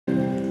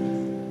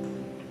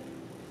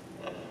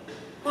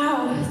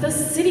the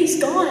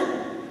city's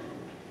gone.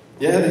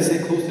 Yeah, they say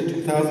close to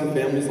 2,000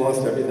 families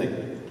lost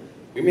everything.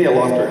 We may have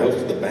lost our house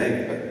to the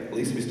bank, but at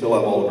least we still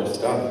have all of our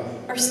stuff.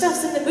 Our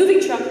stuff's in the moving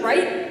truck,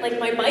 right? Like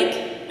my bike?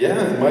 Yeah,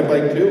 and my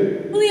bike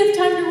too. Will you have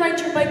time to ride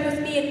your bike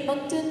with me in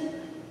Moncton?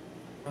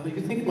 Well,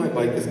 you think my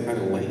bike is kind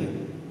of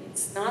lame.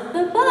 It's not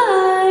the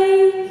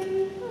bike.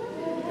 You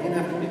don't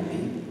have to be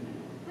me.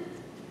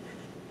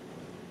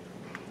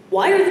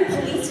 Why are the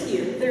police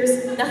here?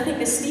 There's nothing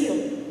to steal.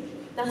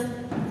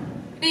 Nothing.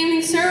 Good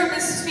evening, sir.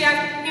 Mrs.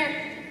 Fiat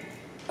here.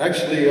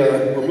 Actually,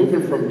 we're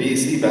moving from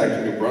BC back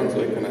to New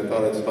Brunswick, and I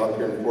thought I'd stop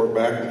here in Fort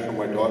Mac and show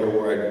my daughter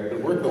where I'd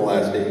been working the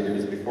last 8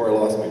 years before I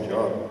lost my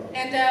job.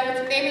 And what's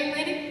your name, young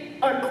lady?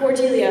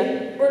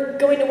 Cordelia. We're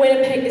going to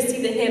Winnipeg to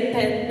see the hip,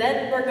 and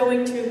then we're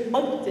going to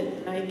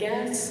Moncton, I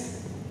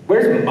guess.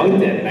 Where's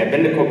Moncton? I've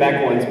been to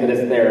Quebec once, but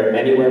is there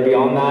anywhere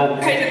beyond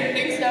that? I didn't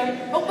think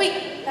so. Oh,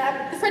 wait.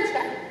 The French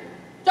guy.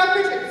 Jacques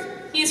Richards.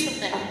 He's from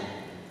there.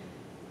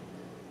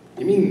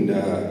 You mean,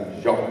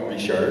 Jacques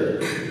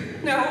Richard?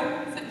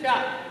 No, it's a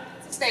Jacques.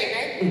 It's his name,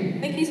 right? I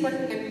think he's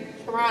working in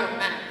Toronto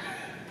now.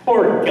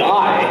 Poor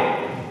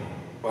guy.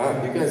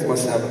 Wow, you guys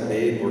must have a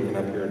maid working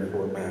up here in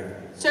Fort Mac.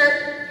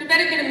 Sir, you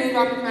better get a move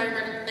on with my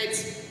rental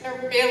plates. There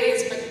really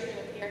is much to do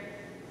up here.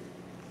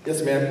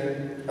 Yes,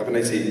 ma'am. Have a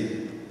nice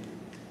evening.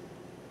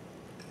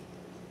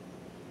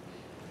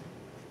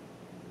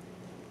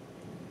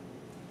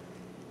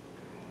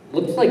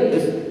 Looks like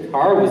this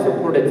car was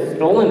reported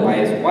stolen by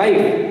his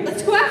wife.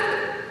 Let's go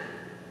after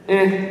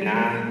him.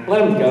 Nah,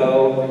 let him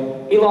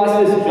go. He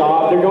lost his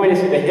job, they're going to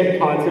see the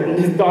hip concert, and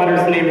his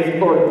daughter's name is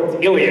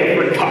Cordelia,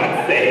 for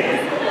God's sake.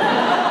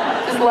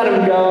 Just let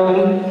him go.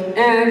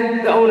 And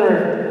the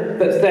owner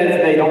that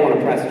says they don't want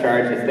to press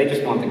charges, they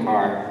just want the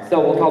car. So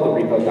we'll call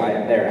the repo guy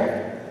up there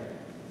after.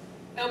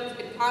 I hope it's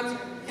a good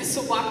concert. Guess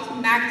we'll walk to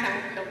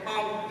Mactown with no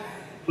problem.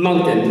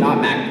 Moncton, not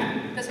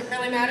Mactown. Does it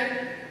really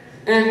matter?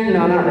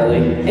 No, not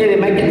really. Hey, they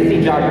might get to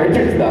see Jacques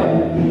Richards,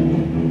 though.